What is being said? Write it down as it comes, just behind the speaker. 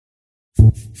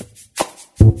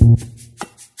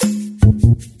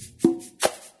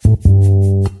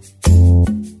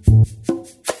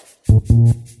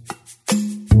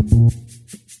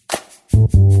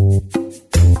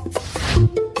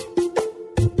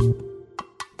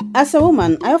As a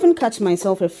woman, I often catch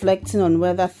myself reflecting on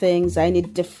whether things are any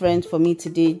different for me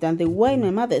today than they were in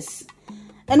my mother's.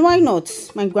 And why not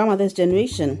my grandmother's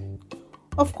generation?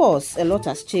 Of course, a lot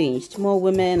has changed. More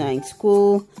women are in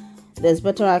school, there's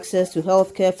better access to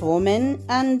healthcare for women,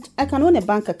 and I can own a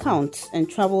bank account and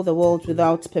travel the world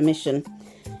without permission.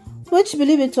 Which,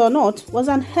 believe it or not, was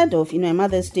unheard of in my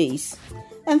mother's days.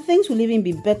 And things will even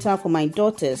be better for my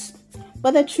daughters.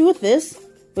 But the truth is,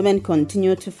 women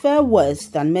continue to fare worse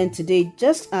than men today,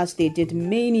 just as they did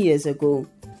many years ago.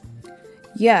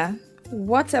 Yeah,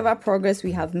 whatever progress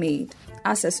we have made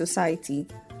as a society,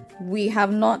 we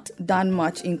have not done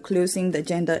much in closing the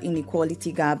gender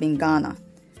inequality gap in Ghana,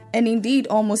 and indeed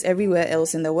almost everywhere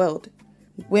else in the world.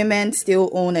 Women still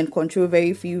own and control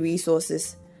very few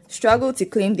resources, struggle to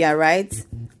claim their rights,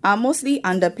 are mostly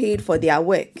underpaid for their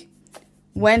work.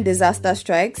 When disaster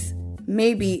strikes,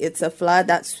 maybe it's a flood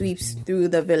that sweeps through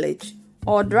the village,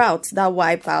 or droughts that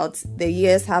wipe out the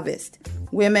year's harvest.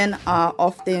 Women are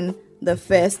often the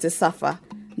first to suffer,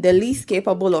 the least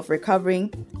capable of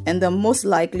recovering, and the most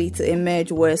likely to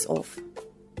emerge worse off.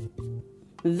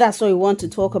 That's what we want to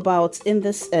talk about in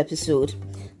this episode.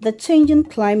 The changing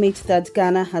climate that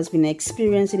Ghana has been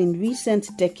experiencing in recent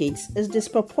decades is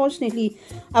disproportionately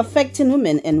affecting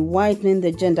women and widening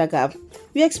the gender gap.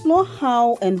 We explore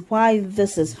how and why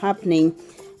this is happening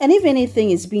and if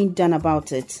anything is being done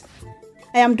about it.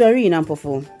 I am Doreen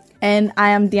Ampofo. And I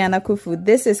am Diana Kufu.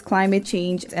 This is Climate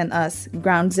Change and Us,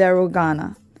 Ground Zero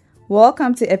Ghana.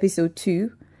 Welcome to episode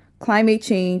 2, Climate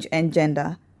Change and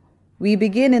Gender. We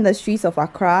begin in the streets of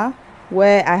Accra,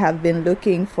 where I have been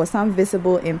looking for some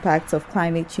visible impacts of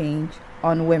climate change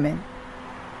on women.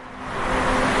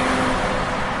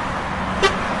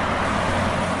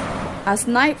 As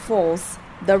night falls,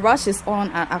 the rush is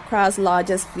on at Accra's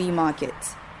largest flea market.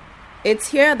 It's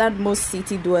here that most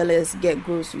city dwellers get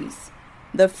groceries.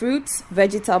 The fruits,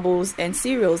 vegetables, and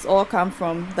cereals all come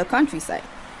from the countryside.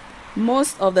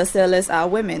 Most of the sellers are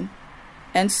women,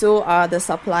 and so are the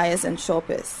suppliers and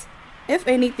shoppers. If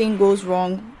anything goes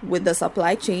wrong with the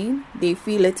supply chain, they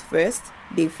feel it first,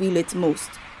 they feel it most.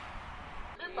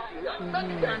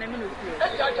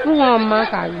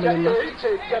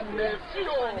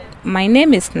 My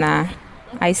name is Na.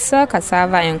 I sell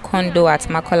cassava and kondo at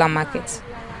Makola Market.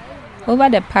 Over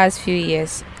the past few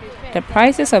years, the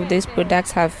prices of these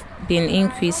products have been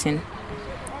increasing.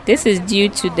 This is due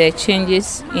to the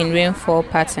changes in rainfall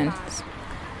patterns.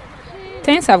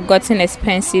 Things have gotten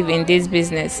expensive in this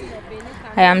business.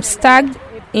 I am stuck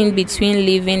in between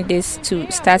leaving this to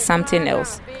start something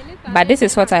else. But this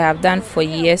is what I have done for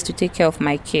years to take care of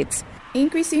my kids.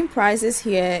 Increasing prices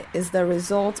here is the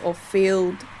result of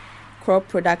failed crop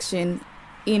production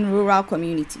in rural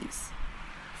communities.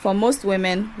 For most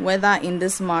women, whether in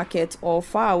this market or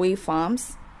faraway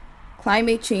farms,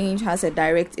 climate change has a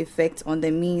direct effect on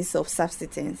the means of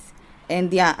subsistence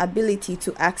and their ability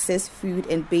to access food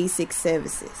and basic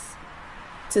services.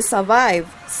 To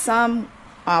survive, some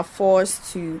are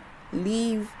forced to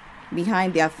leave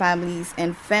behind their families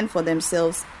and fend for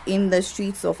themselves in the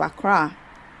streets of Accra.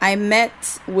 I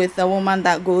met with a woman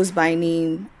that goes by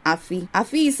name Afi.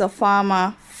 Afi is a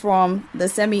farmer from the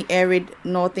semi-arid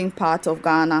northern part of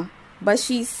Ghana, but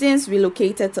she's since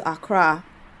relocated to Accra,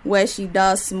 where she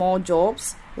does small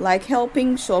jobs like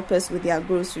helping shoppers with their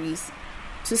groceries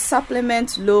to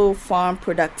supplement low farm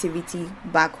productivity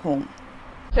back home.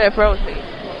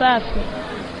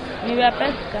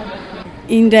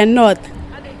 In the north,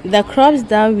 the crops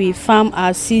that we farm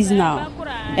are seasonal,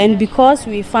 and because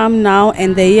we farm now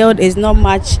and the yield is not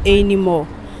much anymore,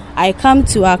 I come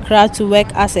to Accra to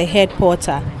work as a head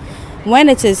porter. When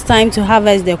it is time to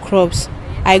harvest the crops,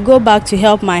 I go back to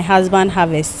help my husband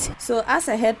harvest. So as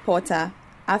a head porter,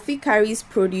 Afi carries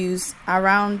produce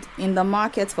around in the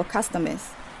market for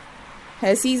customers.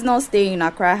 Her seasonal stay in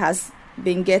Accra has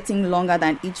been getting longer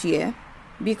than each year.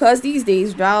 Because these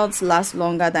days droughts last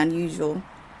longer than usual,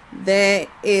 there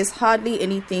is hardly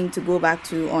anything to go back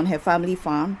to on her family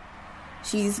farm.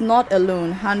 She's not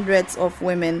alone. Hundreds of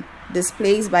women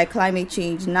displaced by climate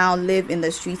change now live in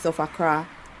the streets of Accra.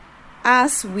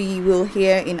 As we will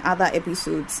hear in other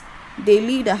episodes, they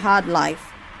lead a hard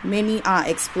life. Many are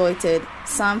exploited.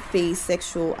 Some face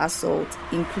sexual assault,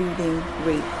 including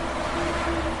rape.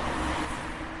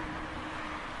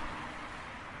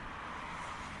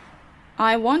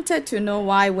 I wanted to know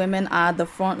why women are at the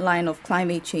front line of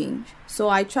climate change, so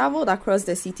I traveled across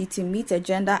the city to meet a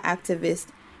gender activist,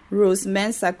 Rose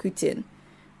Mensah Kutin.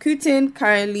 Kutin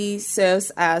currently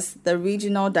serves as the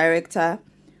regional director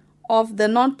of the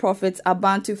non-profit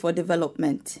Abantu for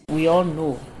Development. We all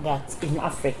know that in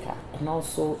Africa and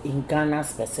also in Ghana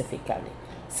specifically,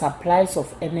 supplies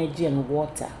of energy and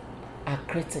water are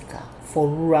critical for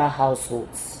rural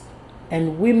households.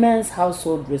 And women's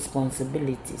household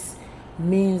responsibilities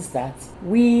means that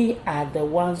we are the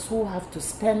ones who have to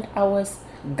spend hours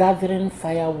gathering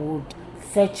firewood,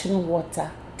 fetching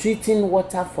water, treating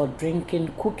water for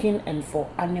drinking, cooking, and for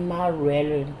animal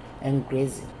rearing and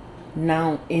grazing.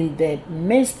 Now, in the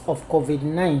midst of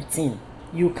COVID-19,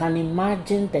 you can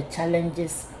imagine the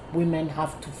challenges women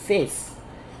have to face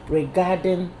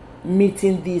regarding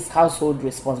meeting these household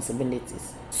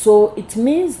responsibilities. So it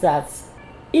means that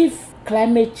if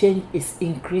climate change is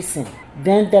increasing,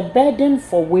 then the burden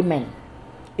for women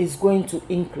is going to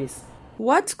increase.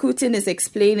 What Kutin is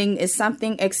explaining is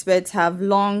something experts have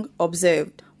long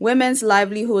observed. Women's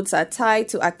livelihoods are tied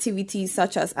to activities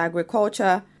such as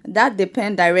agriculture that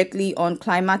depend directly on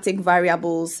climatic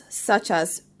variables such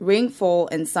as rainfall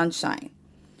and sunshine.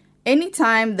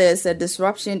 Anytime there's a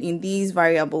disruption in these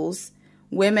variables,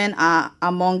 women are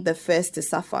among the first to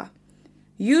suffer.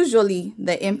 Usually,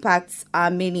 the impacts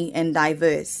are many and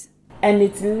diverse. And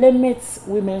it limits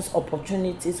women's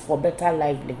opportunities for better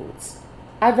livelihoods.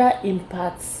 Other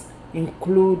impacts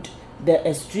include the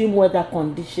extreme weather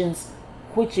conditions,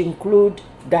 which include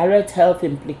direct health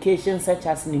implications such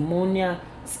as pneumonia,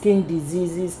 skin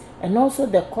diseases, and also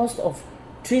the cost of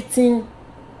treating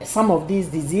some of these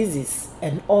diseases,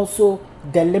 and also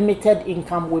the limited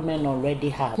income women already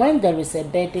have. When there is a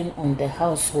burden on the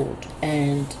household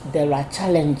and there are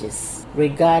challenges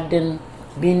regarding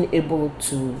being able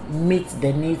to meet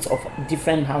the needs of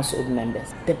different household members,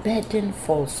 the burden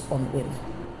falls on women.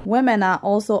 Women are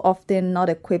also often not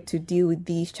equipped to deal with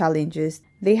these challenges.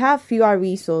 They have fewer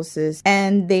resources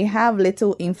and they have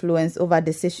little influence over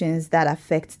decisions that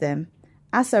affect them.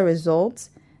 As a result,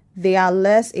 they are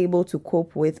less able to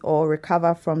cope with or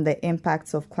recover from the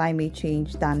impacts of climate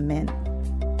change than men.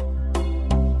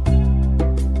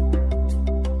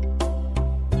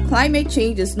 Climate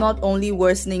change is not only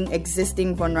worsening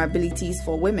existing vulnerabilities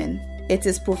for women, it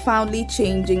is profoundly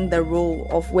changing the role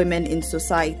of women in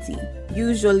society,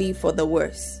 usually for the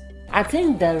worse. I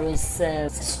think there is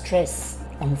stress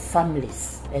on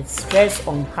families, stress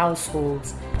on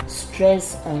households,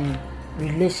 stress on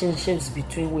relationships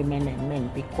between women and men,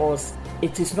 because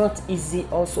it is not easy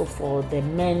also for the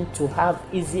men to have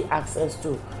easy access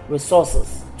to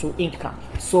resources, to income.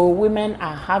 So women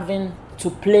are having to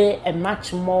play a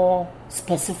much more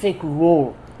specific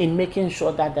role in making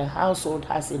sure that the household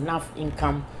has enough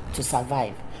income to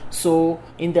survive. So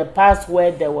in the past,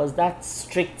 where there was that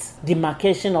strict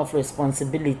demarcation of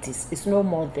responsibilities, it's no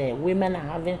more there. Women are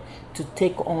having to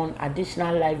take on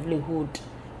additional livelihood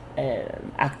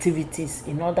activities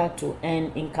in order to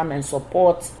earn income and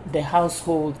support the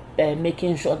household,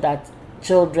 making sure that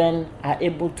children are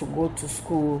able to go to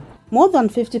school. More than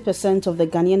 50% of the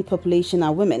Ghanaian population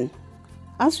are women.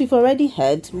 As we've already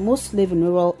heard, most live in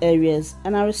rural areas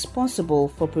and are responsible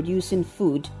for producing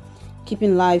food,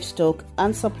 keeping livestock,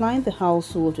 and supplying the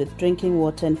household with drinking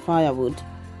water and firewood.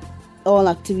 All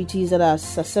activities that are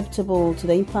susceptible to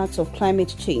the impacts of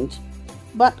climate change.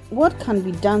 But what can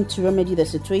be done to remedy the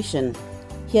situation?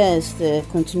 Here is the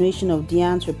continuation of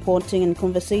Diane's reporting and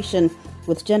conversation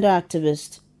with gender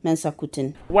activist Mensah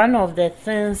Kutin. One of the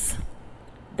things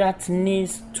that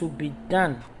needs to be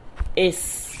done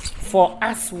is for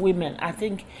us women. I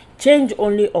think change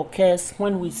only occurs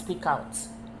when we speak out.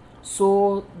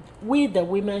 So we, the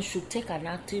women, should take an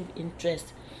active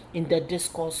interest in the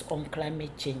discourse on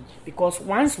climate change, because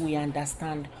once we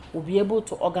understand, we'll be able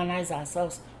to organize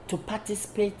ourselves to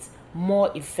participate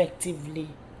more effectively,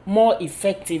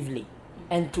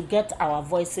 and to get our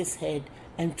voices heard,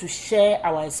 and to share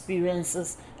our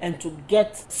experiences, and to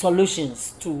get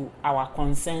solutions to our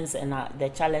concerns and the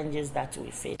challenges that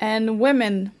we face. And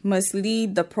women must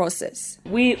lead the process.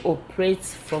 We operate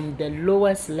from the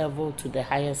lowest level to the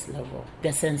highest level. The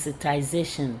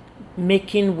sensitization,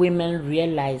 making women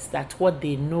realize that what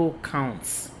they know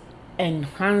counts,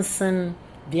 enhancing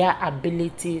their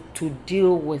ability to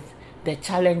deal with the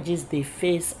challenges they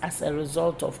face as a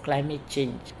result of climate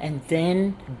change, and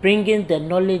then bringing the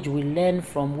knowledge we learn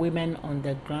from women on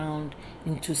the ground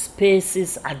into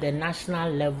spaces at the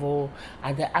national level,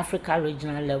 at the Africa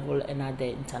regional level, and at the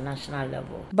international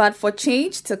level. But for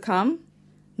change to come,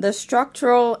 the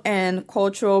structural and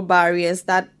cultural barriers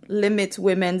that limit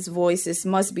women's voices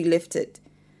must be lifted.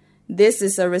 this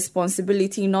is a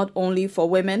responsibility not only for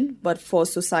women, but for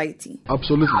society.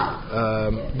 Absolutely.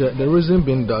 The reason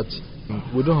being that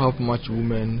we don't have much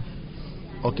women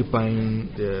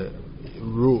occupying the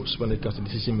roles when it comes to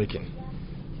decision making.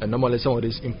 And normally some of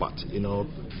this impact, we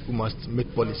must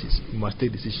make policies, we must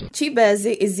take decisions.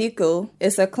 Chibeze Ezekiel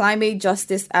is a climate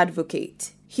justice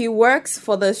advocate. He works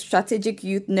for the Strategic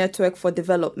Youth Network for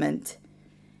Development.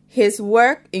 His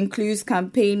work includes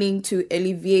campaigning to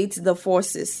alleviate the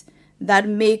forces that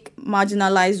make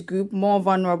marginalized groups more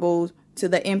vulnerable to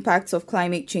the impacts of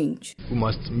climate change. We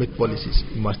must make policies,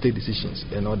 we must take decisions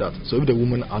and all that. So if the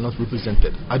women are not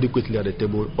represented adequately at the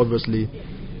table, obviously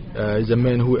it's the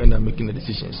men who end up making the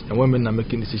decisions. And when men are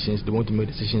making decisions, they want to make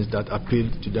decisions that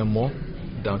appeal to them more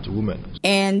than to women.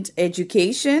 And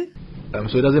education?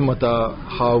 So it doesn't matter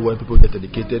how well people get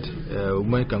educated.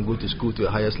 Women can go to school to the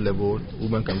highest level,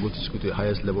 women can go to school to the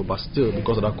highest level, but still,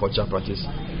 because of that cultural practice,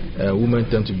 women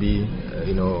tend to be,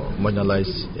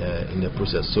 marginalized in the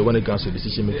process. So when it comes to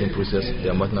decision-making process, they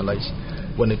are marginalized.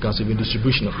 When it comes to the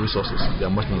distribution of resources, they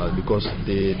are marginalized because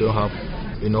they don't have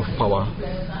enough power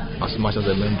as much as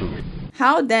the men do.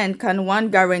 How then can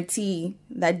one guarantee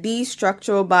that these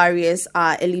structural barriers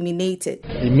are eliminated?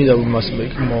 It means that we must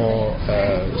make more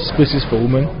spaces for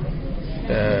women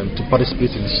to participate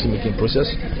in the decision-making process.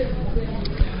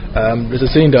 There's a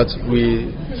saying that we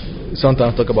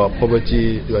sometimes talk about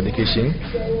poverty eradication,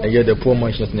 and yet the poor man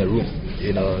is not in the room.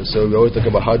 So we always talk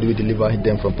about how do we deliver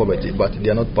them from poverty, but they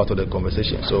are not part of the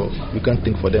conversation, so we can't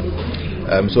think for them.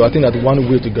 So I think that one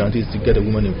way to guarantee is to get the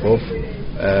women involved.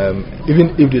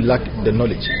 Even if they lack the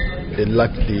knowledge, they lack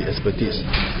the expertise,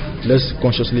 let's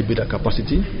consciously build a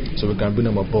capacity so we can bring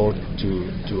them aboard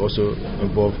to also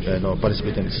involve and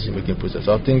participate in the decision-making process.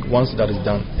 So I think once that is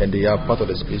done and they are part of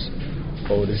the space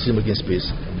or the decision-making space,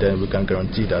 then we can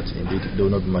guarantee that indeed they will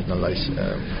not be marginalized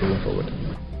going forward.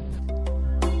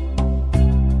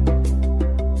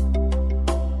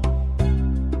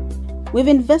 We've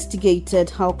investigated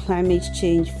how climate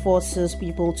change forces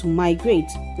people to migrate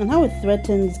and how it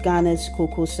threatens Ghana's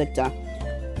cocoa sector.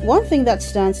 One thing that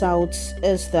stands out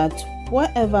is that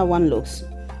wherever one looks,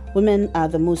 women are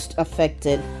the most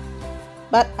affected.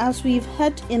 But as we've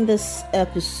heard in this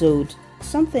episode,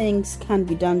 some things can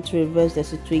be done to reverse the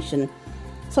situation.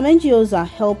 Some NGOs are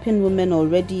helping women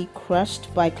already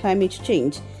crushed by climate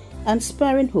change and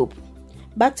sparing hope.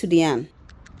 Back to Diane.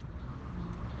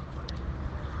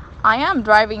 I am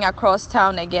driving across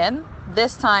town again,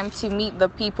 this time to meet the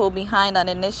people behind an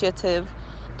initiative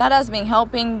that has been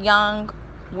helping young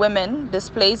women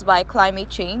displaced by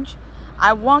climate change.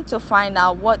 I want to find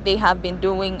out what they have been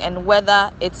doing and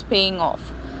whether it's paying off.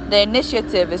 The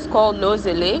initiative is called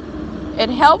Lozele.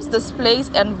 It helps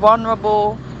displaced and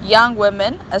vulnerable young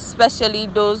women, especially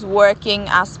those working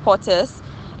as potters,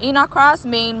 in Accra's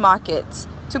main markets,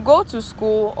 to go to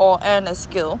school or earn a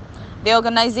skill. The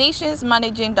organization's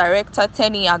managing director,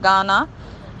 Tenny Agana,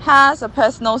 has a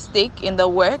personal stake in the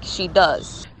work she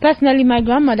does. Personally, my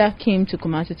grandmother came to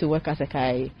Kumasi to work as a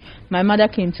Kai. My mother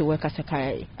came to work as a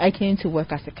Kai. I came to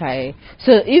work as a Kai.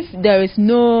 So if there is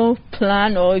no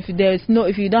plan, or if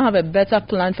you don't have a better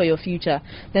plan for your future,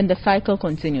 then the cycle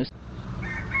continues.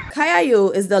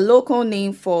 Kayayo is the local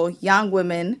name for young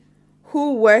women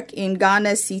who work in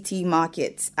Ghana's city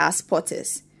markets as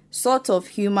potters, sort of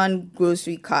human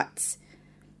grocery carts.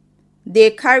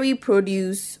 They carry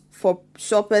produce for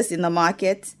shoppers in the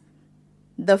market.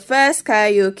 The first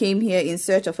Kayayo came here in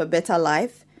search of a better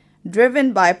life,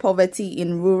 driven by poverty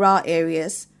in rural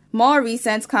areas. More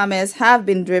recent comers have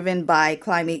been driven by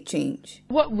climate change.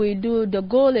 What we do, the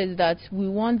goal is that we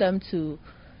want them to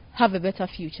have a better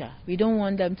future. We don't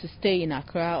want them to stay in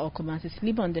Accra or Kumasi,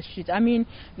 sleep on the street. I mean,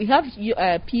 we have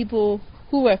people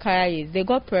who were Kayayis, they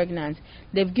got pregnant,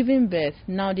 they've given birth,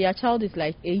 now their child is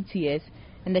like 8 years,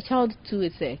 and the child too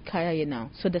is a Kayayi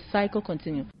now. So the cycle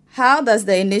continues. How does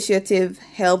the initiative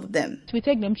help them? We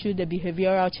take them through the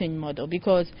behavioral change model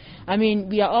because, I mean,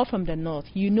 we are all from the north.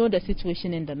 You know the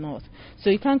situation in the north. So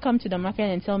you can't come to the market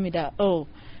and tell me that,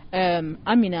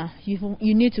 Amina,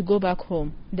 you need to go back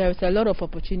home. There is a lot of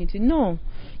opportunity. No,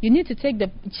 you need to change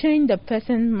the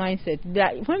person's mindset.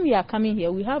 That when we are coming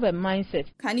here, we have a mindset.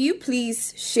 Can you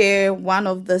please share one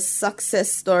of the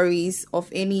success stories of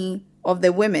any of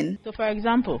the women? So, for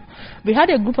example, we had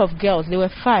a group of girls. They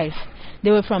were 5. They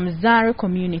were from Zara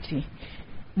community.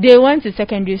 They went to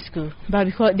secondary school, but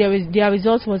because their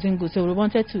results wasn't good, so we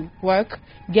wanted to work,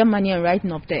 get money, and write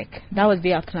an uptake. That was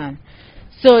their plan.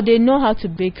 So they know how to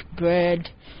bake bread,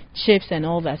 chips and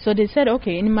all that. So they said,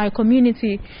 okay, in my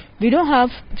community, we don't have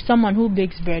someone who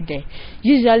bakes bread there.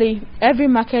 Usually, every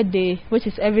market day, which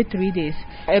is every 3 days,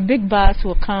 a big bus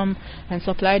will come and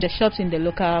supply the shops in the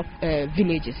local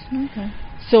villages. Okay.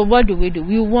 So what do?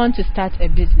 We want to start a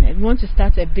business. We want to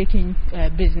start a baking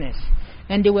business.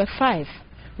 And there were 5.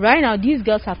 Right now, these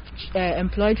girls have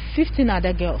employed 15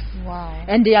 other girls. Wow.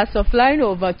 And they are supplying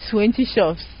over 20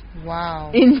 shops.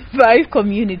 Wow. In 5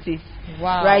 communities.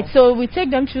 Wow. Right. So we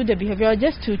take them through the behavior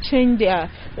just to change their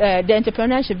the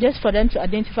entrepreneurship, just for them to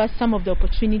identify some of the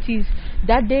opportunities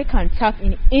that they can tap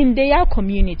in their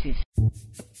communities.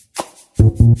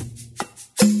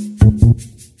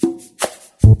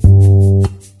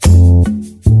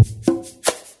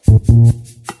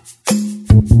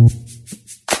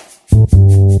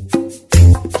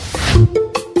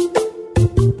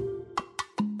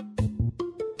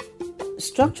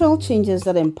 Structural changes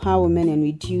that empower women and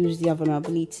reduce their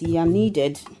vulnerability are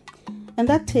needed, and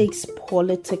that takes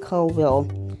political will.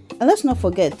 And let's not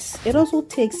forget, it also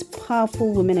takes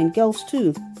powerful women and girls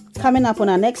too. Coming up on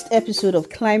our next episode of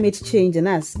Climate Change and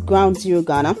Us, Ground Zero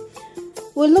Ghana,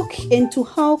 we'll look into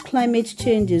how climate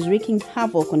change is wreaking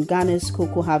havoc on Ghana's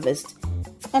cocoa harvest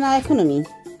and our economy.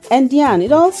 And Diane,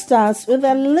 it all starts with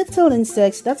the little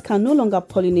insects that can no longer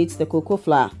pollinate the cocoa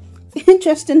flower.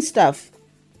 Interesting stuff.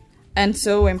 And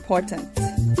so important.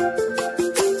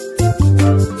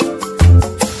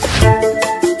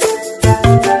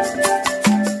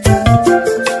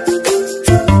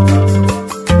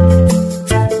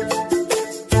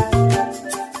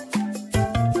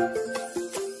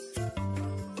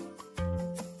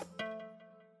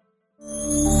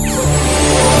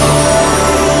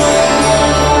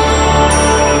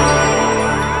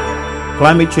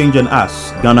 Climate Change and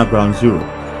Us, Ghana Ground Zero,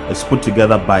 is put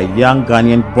together by young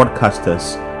Ghanaian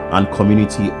broadcasters and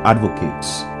community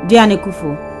advocates. Diane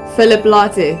Kufu, Philip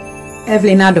Latte,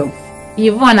 Evelyn Ado,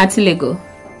 Yvonne Atilego,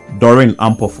 Doreen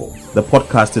Ampofo. The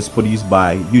podcast is produced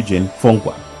by Eugene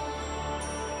Fongwa.